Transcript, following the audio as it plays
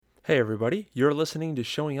Hey everybody, you're listening to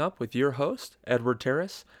Showing Up with your host, Edward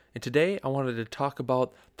Terrace, and today I wanted to talk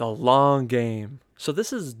about the long game. So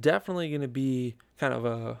this is definitely going to be kind of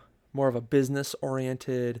a more of a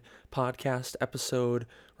business-oriented podcast episode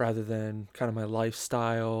rather than kind of my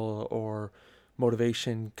lifestyle or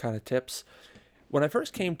motivation kind of tips. When I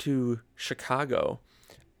first came to Chicago,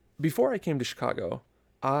 before I came to Chicago,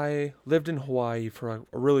 I lived in Hawaii for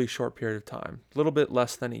a really short period of time, a little bit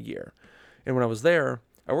less than a year. And when I was there,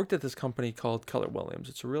 I worked at this company called Keller Williams.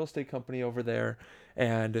 It's a real estate company over there.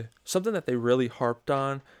 And something that they really harped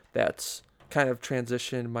on that's kind of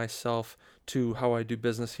transitioned myself to how I do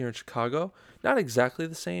business here in Chicago, not exactly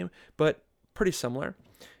the same, but pretty similar,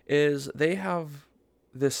 is they have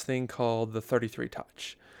this thing called the 33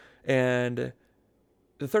 touch. And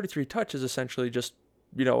the 33 touch is essentially just,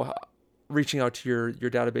 you know, reaching out to your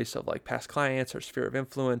database of like past clients or sphere of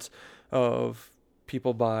influence of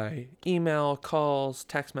people by email, calls,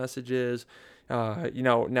 text messages.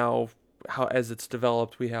 Now how as it's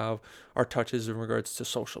developed, we have our touches in regards to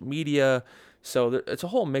social media. So it's a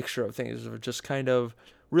whole mixture of things of just kind of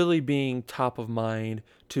really being top of mind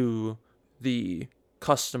to the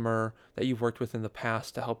customer that you've worked with in the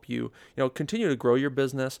past to help you continue to grow your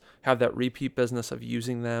business, have that repeat business of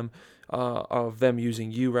using them, of them using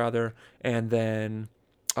you rather, and then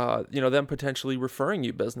them potentially referring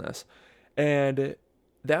you business. And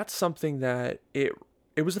that's something that it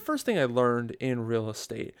was the first thing I learned in real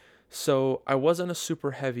estate. So I wasn't a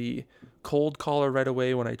super heavy cold caller right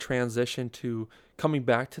away when I transitioned to coming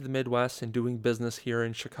back to the Midwest and doing business here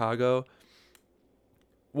in Chicago.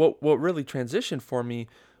 What really transitioned for me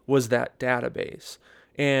was that database.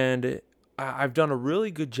 And I've done a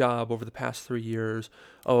really good job over the past 3 years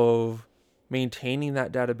of maintaining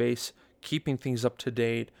that database, keeping things up to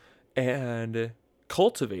date, and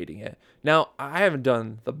cultivating it. Now, I haven't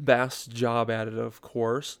done the best job at it, of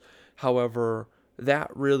course. However, that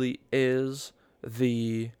really is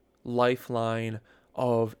the lifeline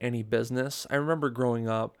of any business. I remember growing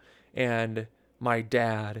up and my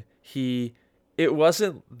dad, it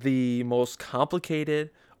wasn't the most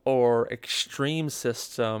complicated or extreme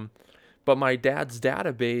system, but my dad's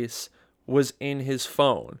database was in his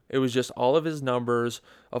phone. It was just all of his numbers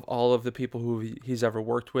of all of the people who he's ever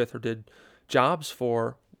worked with or did jobs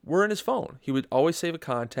for were in his phone. He would always save a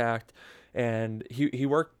contact, and he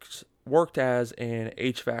worked as an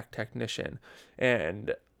HVAC technician.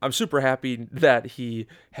 And I'm super happy that he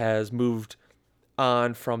has moved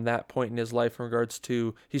on from that point in his life in regards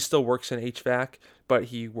to he still works in HVAC, but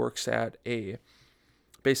he works at a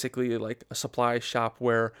basically like a supply shop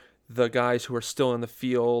where the guys who are still in the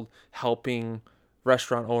field helping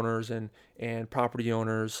restaurant owners and property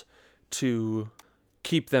owners to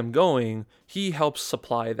keep them going, he helps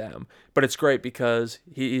supply them. But it's great because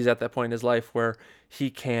he's at that point in his life where he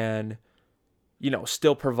can,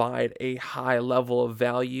 still provide a high level of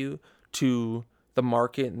value to the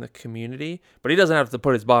market and the community, but he doesn't have to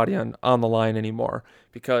put his body on the line anymore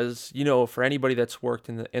because, for anybody that's worked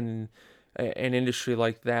in an industry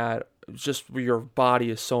like that, just where your body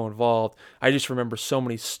is so involved. I just remember so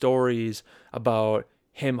many stories about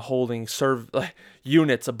him holding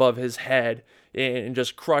units above his head and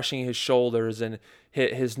just crushing his shoulders and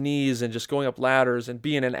his knees and just going up ladders and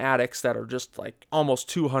being in attics that are just like almost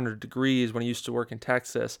 200 degrees when he used to work in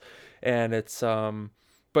Texas. And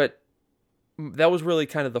but that was really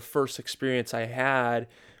kind of the first experience I had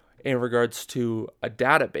in regards to a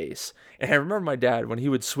database. And I remember my dad, when he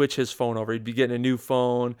would switch his phone over, he'd be getting a new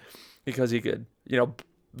phone because he could,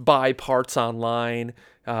 buy parts online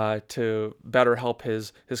to better help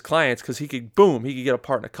his clients, because he could get a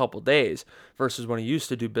part in a couple days versus when he used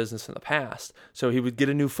to do business in the past. So he would get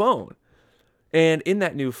a new phone. And in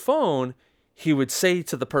that new phone, he would say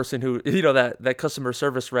to the person who, that customer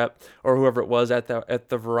service rep or whoever it was at the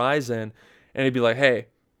Verizon, and he'd be like, hey,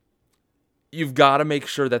 you've got to make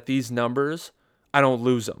sure that these numbers, I don't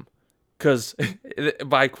lose them. Because,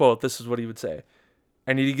 by quote, this is what he would say: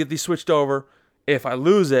 I need to get these switched over. If I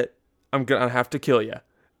lose it, I'm going to have to kill you.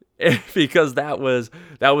 Because that was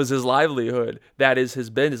his livelihood. That is his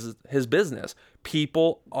business.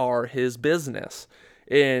 People are his business.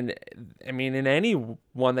 And, I mean, in any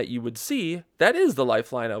one that you would see, that is the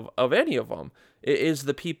lifeline of any of them. It is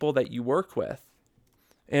the people that you work with.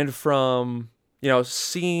 And from,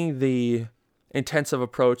 seeing the intensive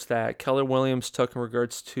approach that Keller Williams took in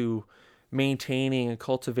regards to maintaining and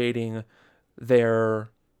cultivating their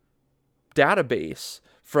database,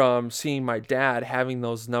 from seeing my dad having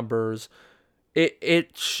those numbers,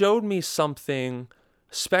 it showed me something,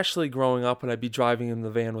 especially growing up when I'd be driving in the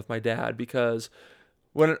van with my dad, because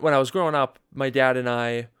when I was growing up, my dad and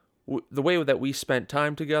I the way that we spent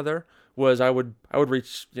time together was I would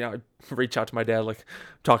reach out to my dad, like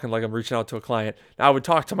talking like I'm reaching out to a client. I would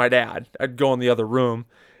talk to my dad. I'd go in the other room,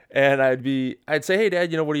 and I'd say, "Hey,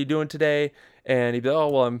 Dad, what are you doing today?" And he'd be, "Oh,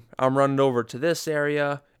 well, I'm running over to this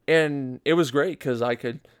area." And it was great because I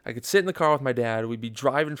could sit in the car with my dad. We'd be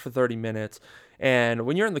driving for 30 minutes, and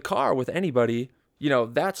when you're in the car with anybody,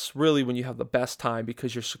 that's really when you have the best time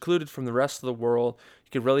because you're secluded from the rest of the world.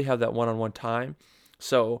 You can really have that one-on-one time.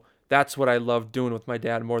 So that's what I love doing with my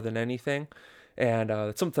dad more than anything. And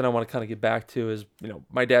it's something I want to kind of get back to is,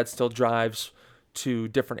 my dad still drives to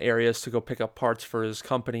different areas to go pick up parts for his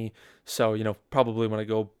company. So, probably when I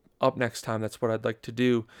go up next time, that's what I'd like to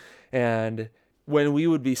do. And when we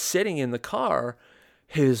would be sitting in the car,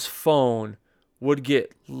 his phone would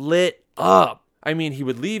get lit up. I mean, he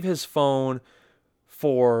would leave his phone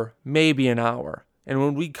for maybe an hour. And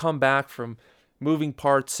when we'd come back from moving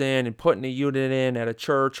parts in and putting a unit in at a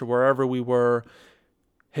church or wherever we were,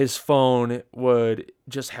 his phone would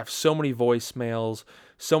just have so many voicemails,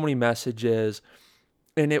 so many messages.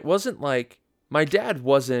 And it wasn't like my dad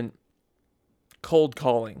wasn't cold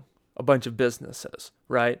calling a bunch of businesses,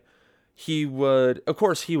 right? Of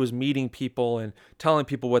course, he was meeting people and telling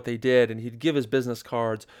people what they did, and he'd give his business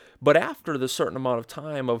cards. But after the certain amount of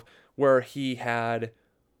time of where he had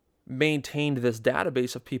maintained this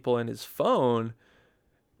database of people in his phone,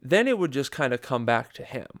 then it would just kind of come back to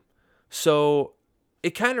him. So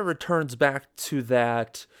it kind of returns back to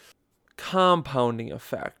that compounding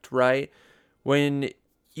effect, right? When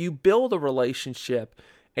you build a relationship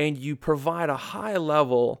and you provide a high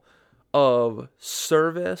level of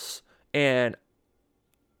service and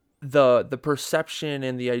the perception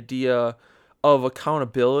and the idea of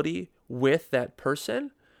accountability with that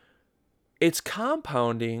person, it's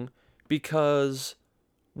compounding because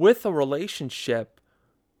with a relationship,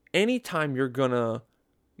 anytime you're going to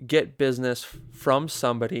get business from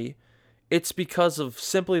somebody, it's because of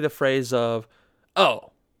simply the phrase of,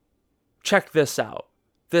 "Oh, check this out.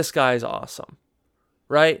 This guy's awesome."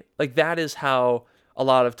 Right? Like that is how a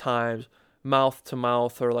lot of times mouth to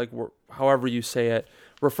mouth or like however you say it,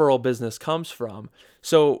 referral business comes from.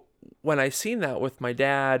 So when I seen that with my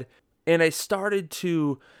dad and I started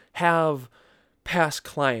to have past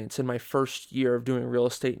clients in my first year of doing real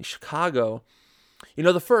estate in Chicago,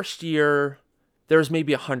 the first year there was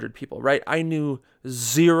maybe 100 people, right? I knew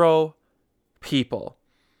 0 people.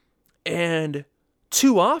 And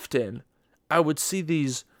too often I would see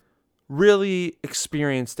these really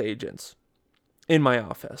experienced agents in my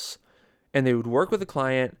office, and they would work with a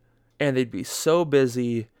client and they'd be so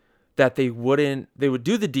busy that they would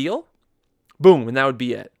do the deal, boom, and that would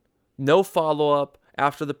be it. No follow-up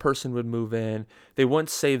after the person would move in. They wouldn't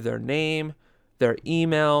save their name, their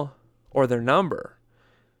email, or their number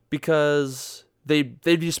because they'd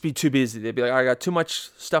just be too busy. They'd be like, "I got too much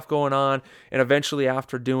stuff going on." And eventually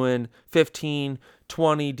after doing 15,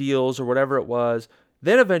 20 deals or whatever it was,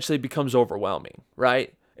 then eventually it becomes overwhelming,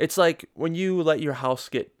 right? It's like when you let your house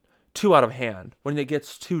get too out of hand, when it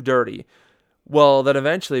gets too dirty, well, then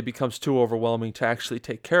eventually it becomes too overwhelming to actually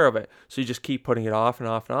take care of it. So you just keep putting it off and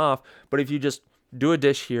off and off. But if you just do a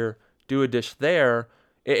dish here, do a dish there,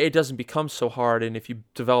 it doesn't become so hard. And if you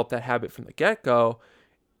develop that habit from the get-go,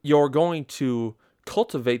 you're going to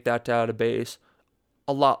cultivate that database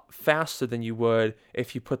a lot faster than you would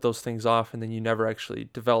if you put those things off and then you never actually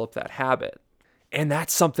develop that habit. And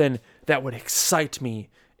that's something that would excite me.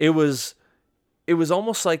 It was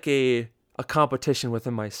almost like a competition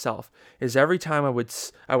within myself. Is every time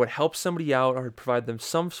I would help somebody out or provide them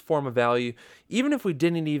some form of value, even if we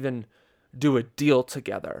didn't even do a deal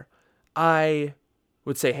together, I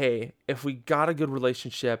would say, "Hey, if we got a good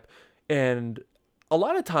relationship," and a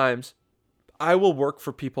lot of times I will work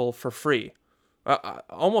for people for free.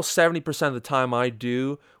 Almost 70% of the time I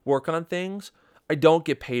do work on things, I don't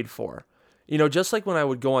get paid for. Just like when I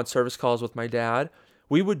would go on service calls with my dad,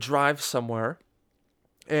 we would drive somewhere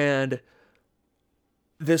and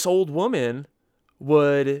this old woman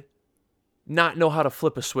would not know how to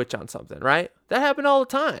flip a switch on something, right? That happened all the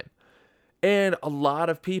time. And a lot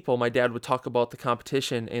of people, my dad would talk about the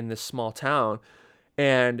competition in this small town,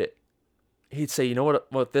 and he'd say, "You know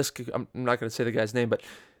what this," I'm not going to say the guy's name, but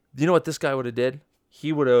you know what this guy would have did?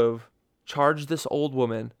 He would have charged this old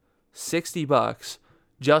woman $60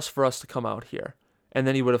 just for us to come out here. And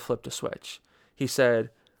then he would have flipped a switch. He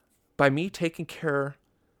said, "By me taking care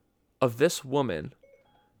of this woman,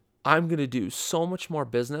 I'm going to do so much more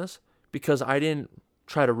business because I didn't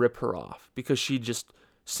try to rip her off because she just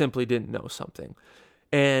simply didn't know something."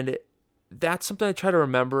 And that's something I try to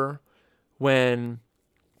remember when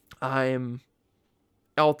I'm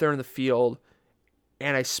out there in the field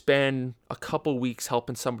and I spend a couple weeks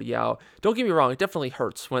helping somebody out. Don't get me wrong, it definitely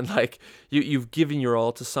hurts when like you've given your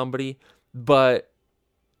all to somebody, but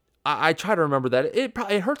I try to remember that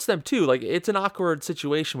it hurts them too. Like it's an awkward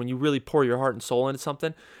situation when you really pour your heart and soul into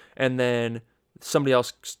something, and then somebody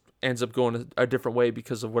else ends up going a different way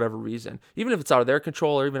because of whatever reason. Even if it's out of their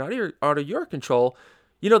control or even out of your control,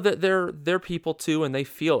 that they're people too, and they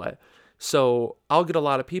feel it. So I'll get a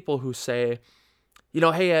lot of people who say,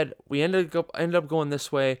 hey Ed, we ended up going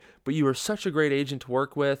this way, but you were such a great agent to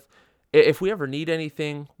work with. If we ever need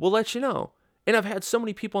anything, we'll let you know. And I've had so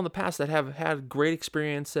many people in the past that have had great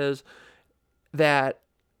experiences that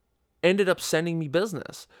ended up sending me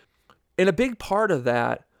business. And a big part of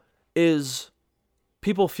that is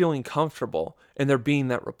people feeling comfortable and there being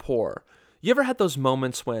that rapport. You ever had those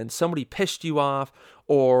moments when somebody pissed you off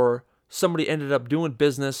or somebody ended up doing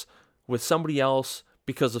business with somebody else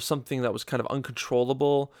because of something that was kind of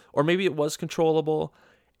uncontrollable, or maybe it was controllable,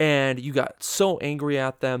 and you got so angry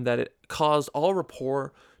at them that it caused all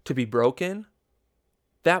rapport to be broken?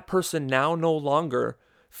 That person now no longer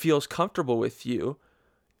feels comfortable with you,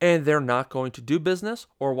 and they're not going to do business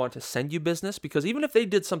or want to send you business, because even if they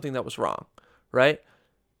did something that was wrong, right?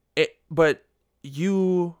 But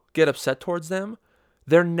you get upset towards them,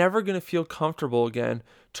 they're never going to feel comfortable again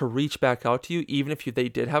to reach back out to you, even if they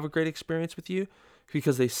did have a great experience with you,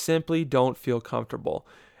 because they simply don't feel comfortable.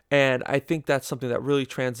 And I think that's something that really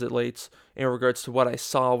translates in regards to what I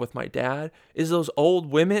saw with my dad, is those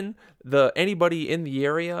old women, anybody in the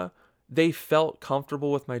area, they felt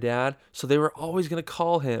comfortable with my dad, so they were always going to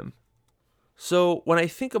call him. So when I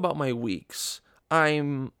think about my weeks,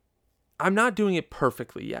 I'm not doing it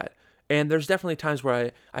perfectly yet. And there's definitely times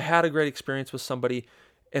where I had a great experience with somebody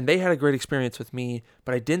and they had a great experience with me,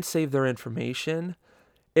 but I didn't save their information.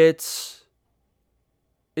 It's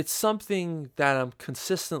something that I'm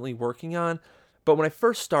consistently working on. But when I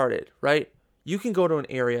first started, right, you can go to an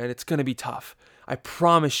area and it's going to be tough. I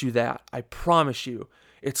promise you that. I promise you.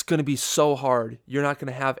 It's going to be so hard. You're not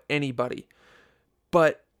going to have anybody.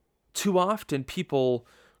 But too often people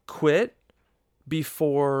quit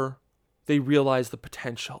before they realize the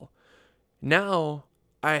potential. Now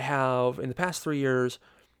I have, in the past 3 years,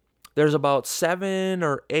 there's about 700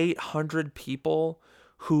 or 800 people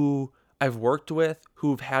who I've worked with,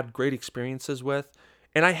 who've had great experiences with,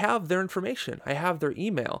 and I have their information. I have their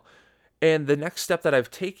email. And the next step that I've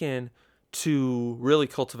taken to really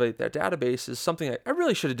cultivate that database is something I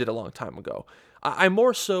really should have did a long time ago. I'm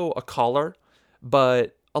more so a caller,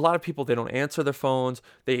 but a lot of people, they don't answer their phones.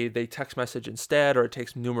 They text message instead, or it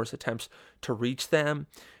takes numerous attempts to reach them.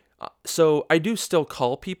 So I do still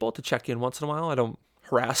call people to check in once in a while. I don't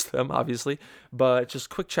harass them, obviously, but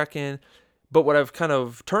just quick check in. But what I've kind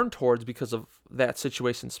of turned towards, because of that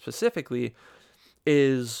situation specifically,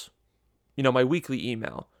 is, my weekly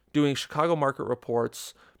email, doing Chicago market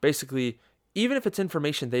reports. Basically, even if it's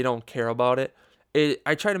information they don't care about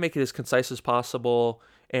I try to make it as concise as possible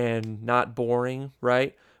and not boring,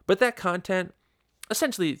 right? But that content,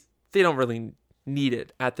 essentially, they don't really need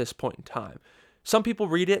it at this point in time. Some people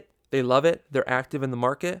read it, they love it, they're active in the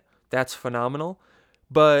market, that's phenomenal.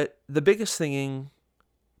 But the biggest thing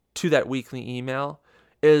to that weekly email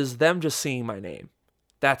is them just seeing my name.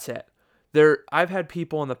 That's it. I've had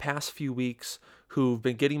people in the past few weeks who've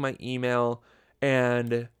been getting my email,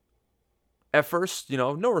 and at first,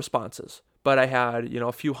 no responses. But I had,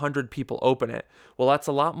 a few hundred people open it. Well, that's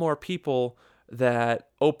a lot more people that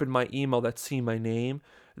open my email that see my name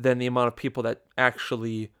than the amount of people that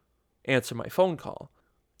actually answer my phone call.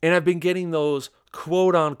 And I've been getting those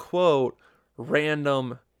quote unquote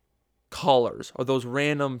random callers or those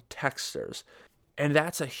random texters. And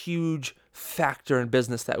that's a huge factor in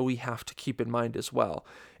business that we have to keep in mind as well,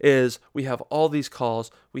 is we have all these calls,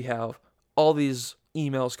 we have all these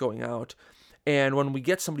emails going out. And when we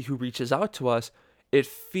get somebody who reaches out to us, it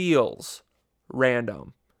feels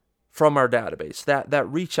random from our database. That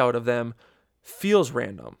reach out of them feels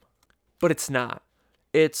random, but it's not.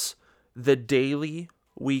 It's the daily,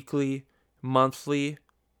 weekly, monthly,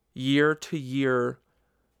 year-to-year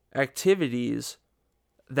activities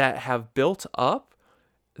that have built up,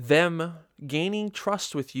 them gaining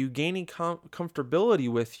trust with you, gaining comfortability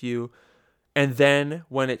with you, and then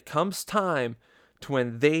when it comes time to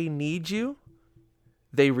when they need you,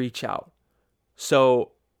 they reach out.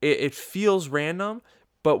 So it feels random,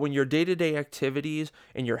 but when your day-to-day activities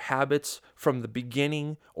and your habits from the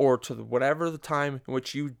beginning or to whatever the time in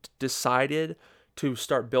which you decided to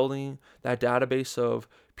start building that database of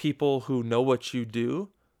people who know what you do,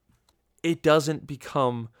 it doesn't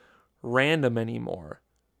become random anymore.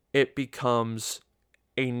 It becomes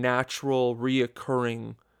a natural,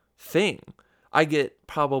 reoccurring thing. I get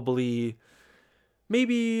probably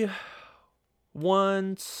maybe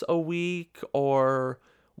once a week or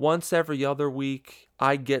once every other week,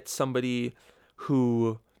 I get somebody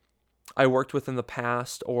who I worked with in the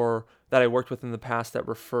past or that I worked with in the past that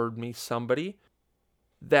referred me somebody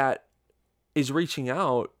that is reaching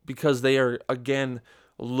out because they are, again,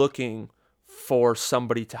 looking for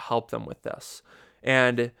somebody to help them with this.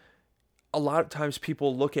 And a lot of times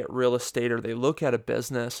people look at real estate or they look at a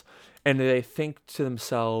business and they think to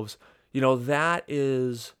themselves,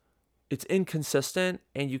 it's inconsistent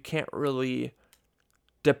and you can't really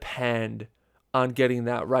depend on getting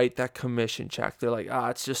that right, that commission check. They're like,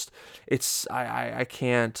 I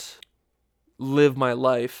can't live my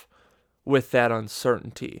life with that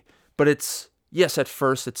uncertainty. But yes, at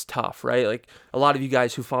first it's tough, right? Like a lot of you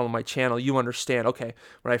guys who follow my channel, you understand, okay,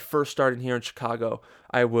 when I first started here in Chicago,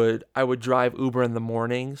 I would drive Uber in the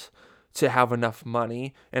mornings to have enough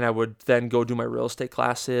money, and I would then go do my real estate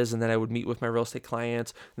classes, and then I would meet with my real estate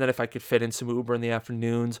clients, and then if I could fit in some Uber in the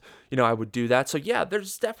afternoons, I would do that. So yeah,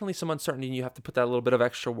 there's definitely some uncertainty, and you have to put that little bit of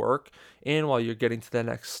extra work in while you're getting to the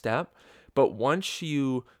next step. But once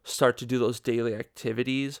you start to do those daily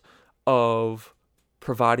activities of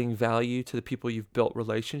providing value to the people you've built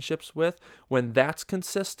relationships with, when that's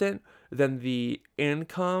consistent, then the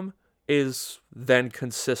income is then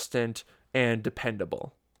consistent and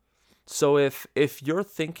dependable. So if you're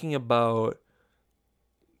thinking about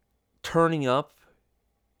turning up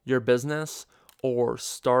your business or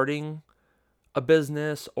starting a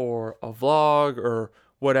business or a vlog or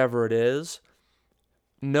whatever it is,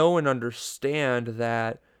 know and understand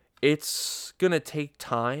that it's going to take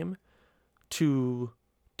time to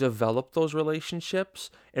develop those relationships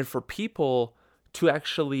and for people to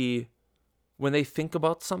actually, when they think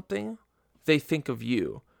about something, they think of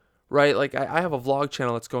you, right? Like I have a vlog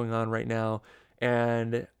channel that's going on right now,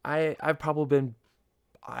 and I've done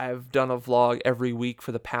a vlog every week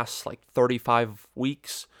for the past like 35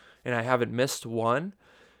 weeks, and I haven't missed one,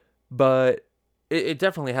 but it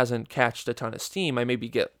definitely hasn't catched a ton of steam. I maybe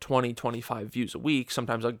get 20, 25 views a week.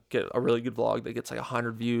 Sometimes I'll get a really good vlog that gets like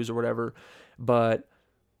 100 views or whatever. But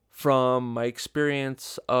from my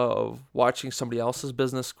experience of watching somebody else's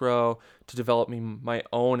business grow to developing my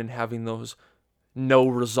own and having those no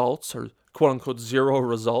results or quote unquote zero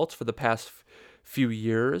results for the past few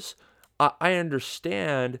years, I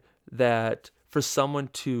understand that for someone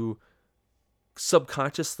to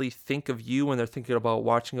subconsciously think of you when they're thinking about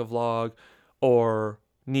watching a vlog or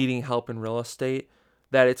needing help in real estate,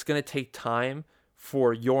 that it's going to take time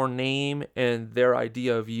for your name and their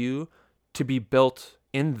idea of you to be built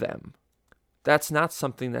in them. That's not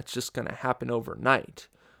something that's just going to happen overnight.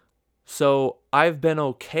 So I've been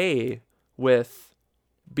okay with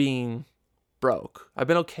being broke. I've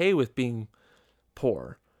been okay with being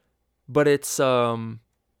poor. But it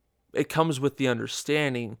comes with the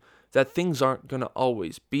understanding that things aren't going to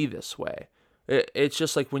always be this way. It's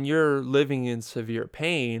just like when you're living in severe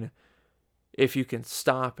pain, if you can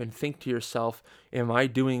stop and think to yourself, am I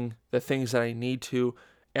doing the things that I need to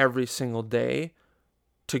every single day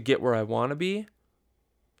to get where I want to be?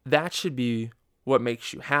 That should be what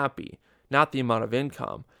makes you happy, not the amount of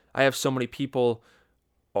income. I have so many people,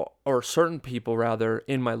 or certain people rather,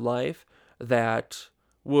 in my life that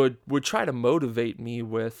would try to motivate me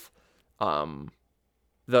with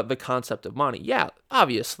the concept of money. Yeah,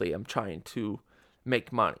 obviously I'm trying to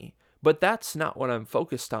make money, but that's not what I'm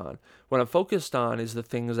focused on. What I'm focused on is the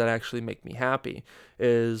things that actually make me happy.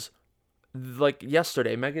 Is like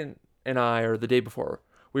yesterday, Megan and I, or the day before,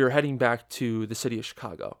 we were heading back to the city of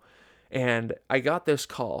Chicago, and I got this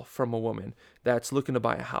call from a woman that's looking to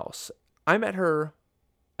buy a house. I met her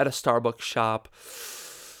at a Starbucks shop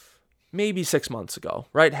maybe 6 months ago,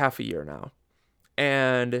 right? Half a year now.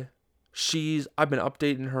 And I've been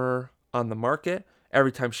updating her on the market.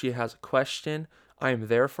 Every time she has a question, I am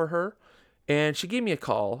there for her. And she gave me a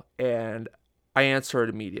call, and I answered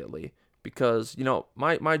immediately because,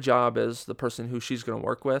 my job as the person who she's going to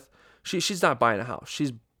work with, she's not buying a house.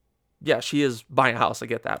 She is buying a house. I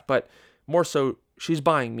get that. But more so, she's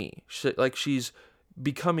buying me. She's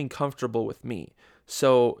becoming comfortable with me.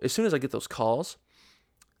 So as soon as I get those calls,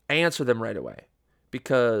 I answer them right away,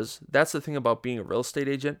 because that's the thing about being a real estate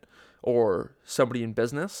agent or somebody in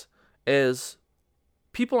business is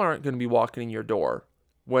people aren't going to be walking in your door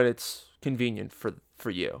when it's convenient for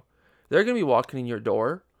you. They're going to be walking in your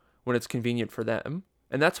door when it's convenient for them,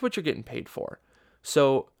 and that's what you're getting paid for.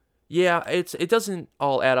 So yeah, it doesn't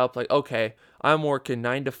all add up like, okay, I'm working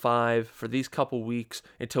 9 to 5 for these couple weeks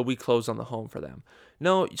until we close on the home for them.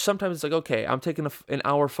 No, sometimes it's like, okay, I'm taking an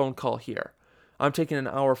hour phone call here. I'm taking an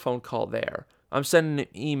hour phone call there. I'm sending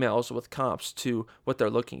emails with comps to what they're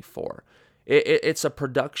looking for. It's a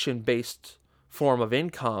production-based form of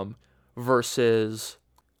income versus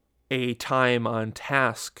a time on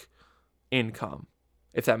task income,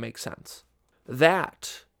 if that makes sense.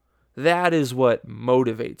 That is what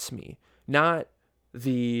motivates me, not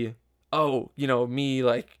the me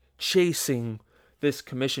like chasing this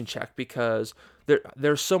commission check, because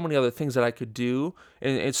there's so many other things that I could do,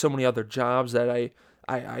 and so many other jobs that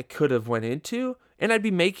I could have went into, and I'd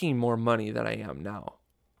be making more money than I am now.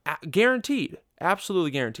 Guaranteed,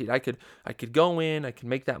 absolutely guaranteed. I could go in, I could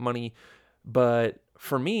make that money, but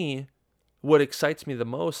for me, what excites me the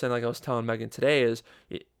most, and like I was telling Megan today, is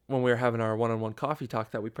when we were having our one-on-one coffee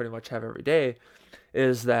talk that we pretty much have every day,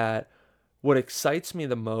 is that what excites me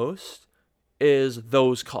the most is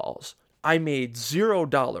those calls. I made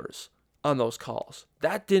 $0 on those calls.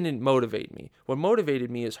 That didn't motivate me. What motivated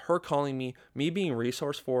me is her calling me being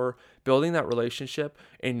resource for her, building that relationship,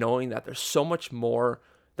 and knowing that there's so much more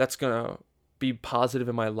that's going to be positive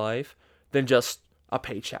in my life than just a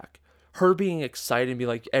paycheck. Her being excited and be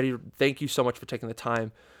like, Eddie, thank you so much for taking the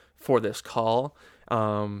time for this call.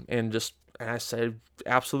 And I said,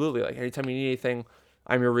 absolutely. Like, anytime you need anything,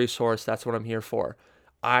 I'm your resource. That's what I'm here for.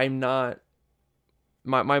 I'm not,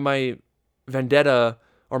 my vendetta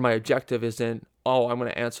or my objective isn't, oh, I'm going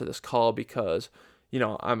to answer this call because,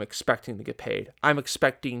 I'm expecting to get paid. I'm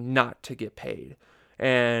expecting not to get paid.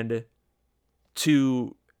 And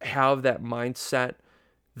to have that mindset,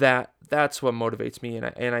 that's what motivates me.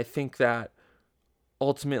 And I think that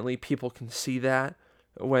ultimately people can see that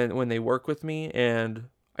when they work with me. And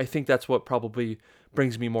I think that's what probably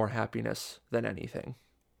brings me more happiness than anything.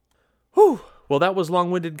 Whew. Well, that was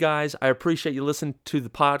long-winded, guys. I appreciate you listening to the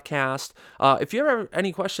podcast. If you ever have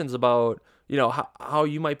any questions about, how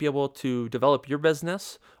you might be able to develop your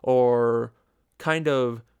business or kind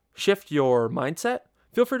of shift your mindset,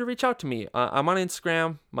 feel free to reach out to me. I'm on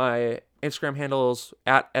Instagram. My Instagram handle is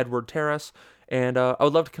 @EdwardTerrace, and I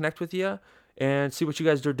would love to connect with you and see what you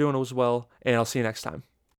guys are doing as well. And I'll see you next time.